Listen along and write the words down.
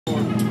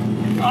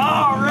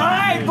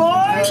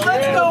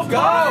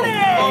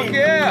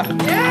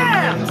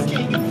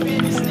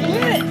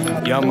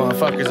Y'all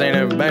motherfuckers ain't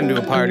ever been to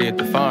a party at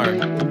the farm.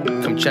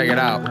 Come check it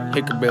out,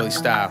 Hickerbilly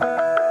style.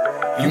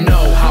 You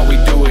know how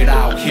we do it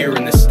out here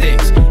in the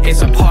sticks.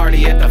 It's a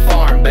party at the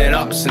farm, been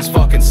up since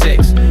fucking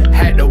 6.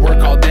 Had to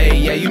work all day,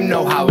 yeah, you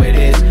know how it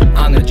is.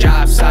 On the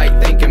job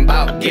site, thinking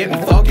about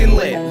getting fucking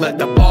lit. Let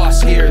the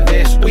boss hear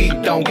this, we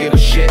don't give a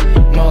shit.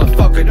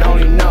 Motherfucker don't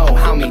even know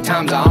how many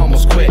times I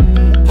almost quit.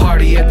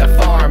 Party at the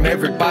farm,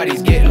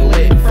 everybody's getting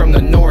lit. From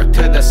the north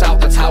to the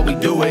south, that's how we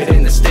do it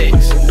in the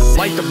sticks.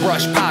 Like the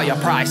brush pile, y'all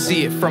probably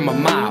see it from a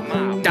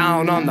mile.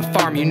 Down on the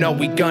farm, you know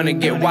we gonna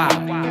get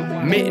wild.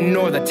 Mitten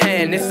or the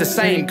tan, it's the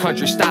same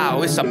country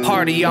style. It's a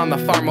party on the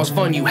farm, most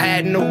fun you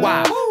had in a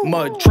while.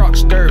 Mud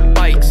trucks, dirt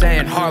bikes,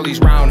 and Harleys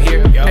round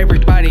here.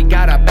 Everybody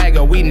got a bag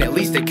of weed and at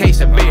least a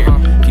case of beer.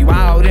 If you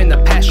out in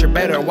the pasture,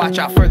 better watch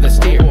out for the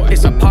steer.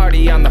 It's a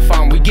party on the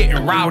farm, we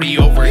getting rowdy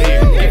over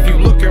here. If you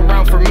looking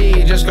around for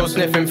me, just go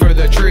sniffing for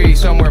the tree.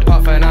 Somewhere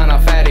puffing on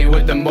a fatty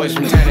with them boys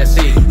from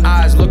Tennessee.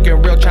 Eyes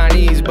looking real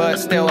Chinese, but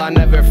still I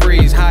never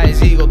freeze. High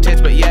as eagle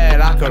tits, but yeah,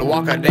 I could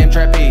walk a damn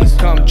trapeze.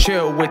 Come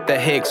chill with the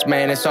Hicks,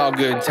 man, it's all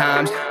good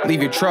times.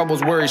 Leave your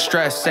troubles, worries,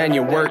 stress, and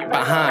your work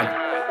behind.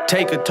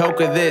 Take a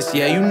toke of this,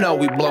 yeah, you know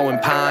we blowing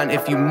pine.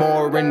 If you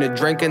more into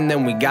drinking,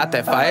 then we got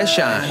that fire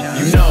shine.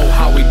 You know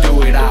how we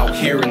do it out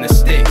here in the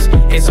sticks.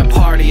 It's a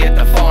party at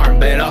the farm,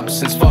 been up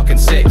since fucking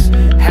 6.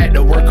 Had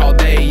to work all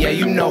day, yeah,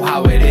 you know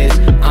how it is.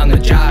 On the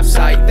job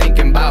site,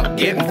 thinking about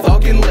getting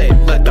fucking lit.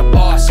 Let the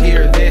boss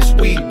hear this,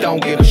 we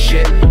don't give a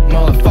shit.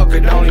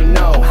 Motherfucker don't even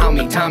know how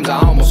many times I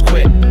almost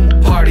quit.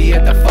 Party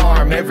at the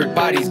farm,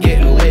 everybody's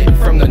getting lit.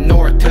 From the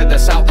north to the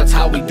south, that's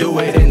how we do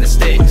it in the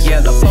sticks. Yeah,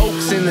 the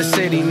folks in the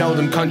city know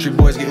them country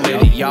boys get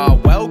litty. Y'all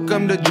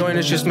welcome to join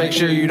us, just make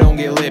sure you don't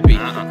get lippy.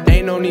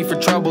 Ain't no need for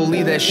trouble,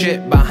 leave that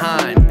shit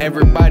behind.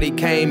 Everybody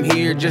came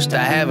here just to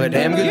have a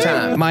damn good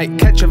time. Might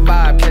catch a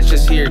vibe, catch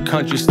this here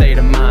country state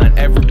of mind.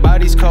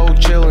 Everybody's cold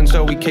chillin',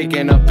 so we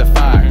kicking up the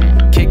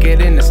fire. Kick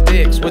it in the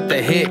sticks with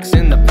the Hicks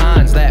in the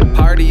pines. That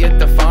party at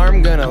the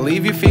farm gonna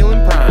leave you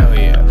feeling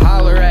prime.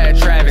 Holler at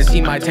Travis,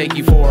 he might take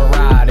you for a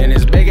ride in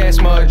his big ass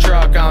mud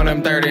truck on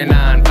them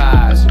 39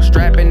 5s.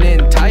 Strapping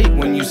in tight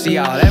when you see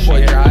how that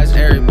boy drives.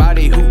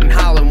 Everybody hootin'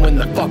 hollin' when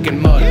the fucking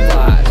mud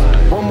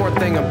flies. One more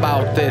thing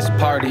about this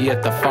party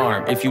at the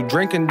farm. If you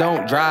drink and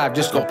don't drive,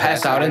 just go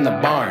pass out in the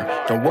barn.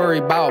 Don't worry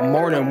about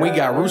morning, we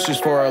got roosters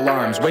for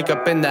alarms. Wake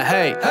up in the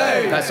hay,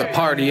 that's a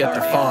party at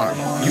the farm.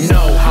 You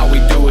know how we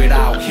do it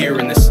out here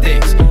in the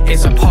sticks.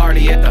 It's a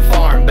party at the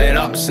farm, been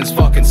up since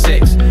fucking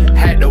 6.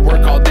 Had to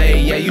work all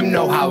day, yeah, you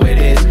know how it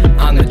is.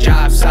 On the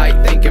job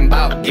site, thinking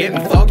about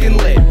getting fucking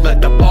lit.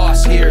 Let the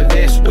boss hear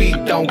this, we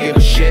don't give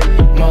a shit.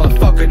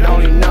 Motherfucker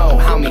don't even know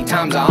how many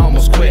times I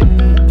almost quit.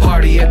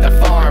 Party at the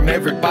farm,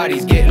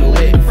 everybody's getting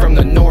lit. From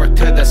the north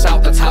to the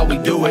south, that's how we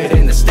do it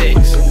in the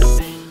sticks.